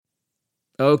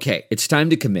Okay, it's time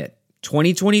to commit.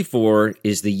 2024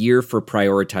 is the year for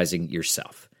prioritizing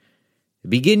yourself.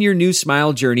 Begin your new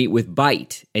smile journey with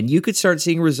Byte, and you could start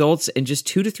seeing results in just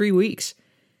 2 to 3 weeks.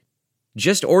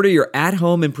 Just order your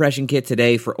at-home impression kit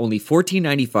today for only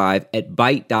 $14.95 at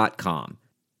Byte.com.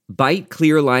 Byte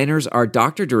clear liners are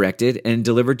doctor-directed and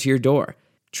delivered to your door.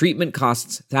 Treatment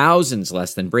costs thousands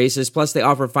less than braces, plus they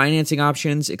offer financing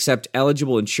options, accept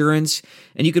eligible insurance,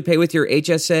 and you could pay with your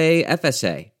HSA,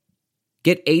 FSA.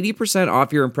 Get 80%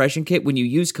 off your impression kit when you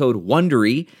use code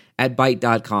WONDERY at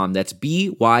Byte.com. That's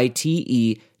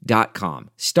BYTE.com.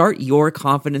 Start your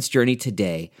confidence journey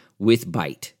today with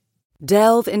Byte.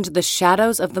 Delve into the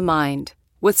shadows of the mind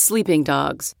with Sleeping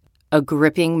Dogs, a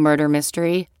gripping murder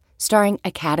mystery starring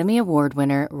Academy Award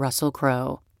winner Russell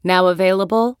Crowe. Now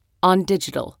available on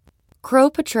digital. Crowe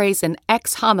portrays an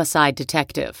ex-homicide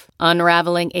detective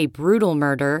unraveling a brutal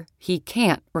murder he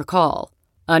can't recall.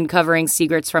 Uncovering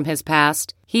secrets from his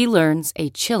past, he learns a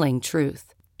chilling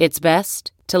truth. It's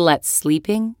best to let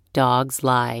sleeping dogs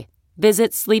lie.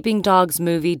 Visit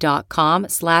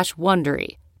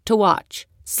sleepingdogsmovie.com/Wondery to watch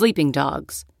Sleeping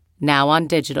Dogs, now on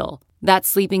digital.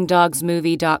 That's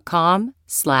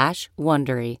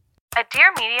sleepingdogsmovie.com/Wondery. A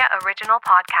Dear Media original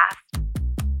podcast.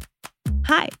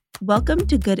 Hi, welcome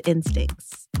to Good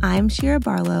Instincts. I'm Shira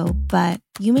Barlow, but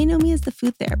you may know me as the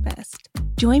food therapist.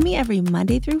 Join me every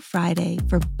Monday through Friday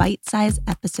for bite-sized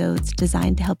episodes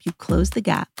designed to help you close the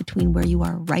gap between where you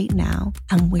are right now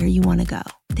and where you want to go.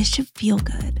 This should feel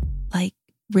good, like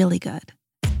really good.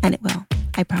 And it will,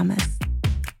 I promise.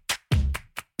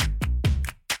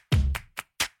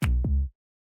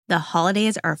 The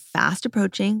holidays are fast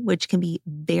approaching, which can be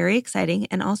very exciting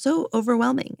and also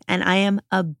overwhelming. And I am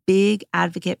a big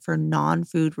advocate for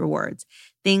non-food rewards,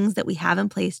 things that we have in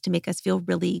place to make us feel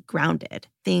really grounded,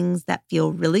 things that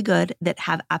feel really good that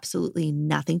have absolutely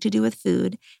nothing to do with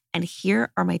food. And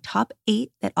here are my top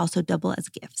 8 that also double as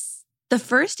gifts. The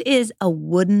first is a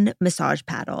wooden massage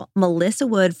paddle. Melissa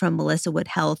Wood from Melissa Wood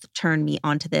Health turned me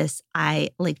onto this.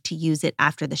 I like to use it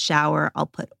after the shower. I'll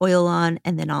put oil on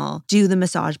and then I'll do the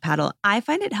massage paddle. I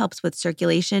find it helps with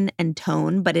circulation and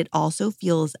tone, but it also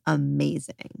feels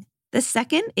amazing. The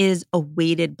second is a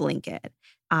weighted blanket.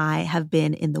 I have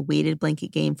been in the weighted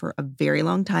blanket game for a very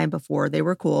long time before they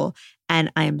were cool,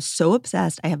 and I am so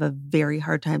obsessed. I have a very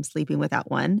hard time sleeping without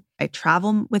one. I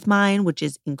travel with mine, which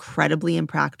is incredibly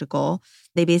impractical.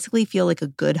 They basically feel like a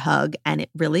good hug, and it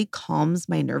really calms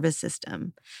my nervous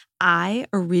system. I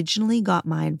originally got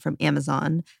mine from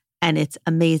Amazon, and it's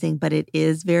amazing, but it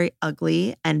is very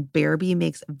ugly, and Bearby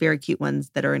makes very cute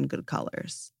ones that are in good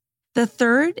colors. The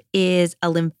third is a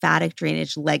lymphatic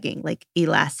drainage legging, like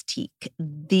Elastique.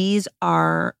 These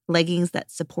are leggings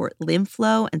that support lymph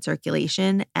flow and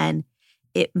circulation, and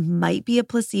it might be a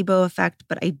placebo effect,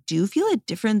 but I do feel a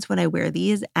difference when I wear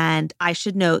these, and I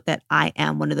should note that I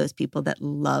am one of those people that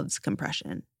loves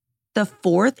compression. The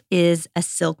fourth is a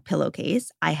silk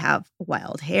pillowcase. I have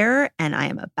wild hair and I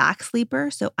am a back sleeper,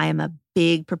 so I am a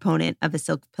big proponent of a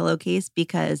silk pillowcase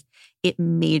because it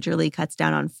majorly cuts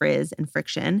down on frizz and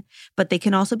friction, but they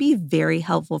can also be very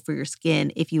helpful for your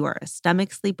skin if you are a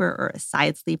stomach sleeper or a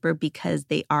side sleeper because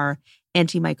they are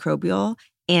antimicrobial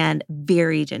and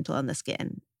very gentle on the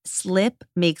skin. Slip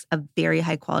makes a very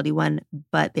high quality one,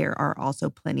 but there are also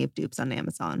plenty of dupes on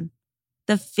Amazon.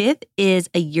 The fifth is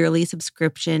a yearly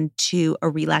subscription to a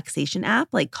relaxation app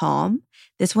like Calm.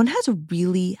 This one has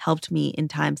really helped me in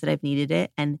times that I've needed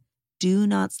it. And do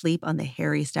not sleep on the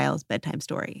Harry Styles bedtime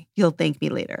story. You'll thank me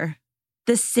later.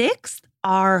 The sixth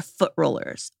are foot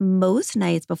rollers. Most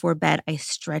nights before bed, I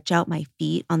stretch out my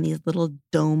feet on these little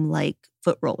dome-like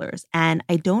foot rollers. And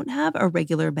I don't have a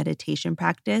regular meditation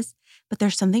practice, but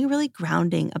there's something really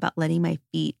grounding about letting my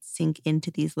feet sink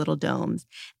into these little domes.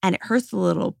 And it hurts a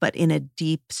little, but in a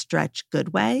deep stretch,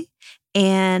 good way.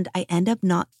 And I end up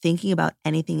not thinking about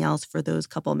anything else for those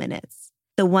couple minutes.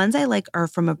 The ones I like are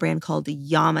from a brand called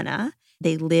Yamana.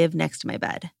 They live next to my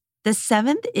bed. The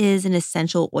seventh is an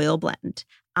essential oil blend.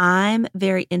 I'm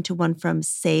very into one from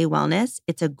Say Wellness.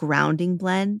 It's a grounding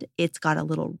blend. It's got a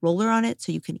little roller on it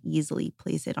so you can easily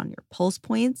place it on your pulse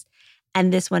points.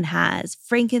 And this one has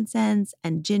frankincense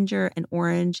and ginger and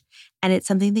orange. And it's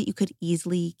something that you could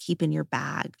easily keep in your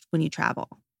bag when you travel.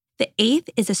 The eighth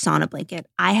is a sauna blanket.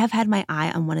 I have had my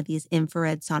eye on one of these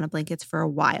infrared sauna blankets for a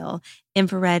while.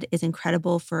 Infrared is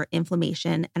incredible for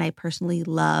inflammation, and I personally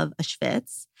love a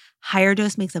Schwitz. Higher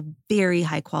Dose makes a very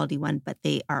high quality one, but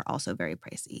they are also very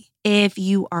pricey. If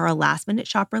you are a last minute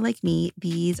shopper like me,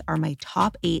 these are my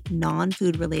top 8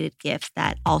 non-food related gifts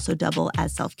that also double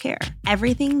as self-care.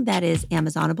 Everything that is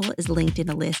Amazonable is linked in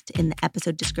a list in the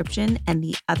episode description, and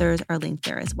the others are linked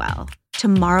there as well.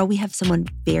 Tomorrow, we have someone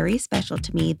very special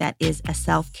to me that is a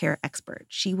self-care expert.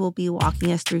 She will be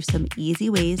walking us through some easy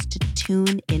ways to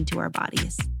tune into our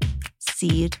bodies.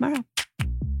 See you tomorrow.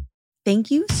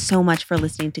 Thank you so much for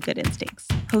listening to Good Instincts,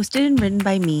 hosted and written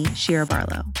by me, Shira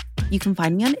Barlow. You can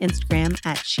find me on Instagram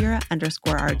at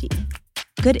Shira_RD.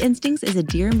 Good Instincts is a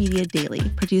Dear Media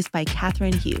daily produced by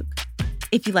Catherine Hugh.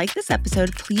 If you like this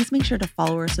episode, please make sure to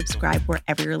follow or subscribe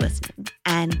wherever you're listening.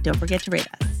 And don't forget to rate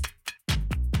us.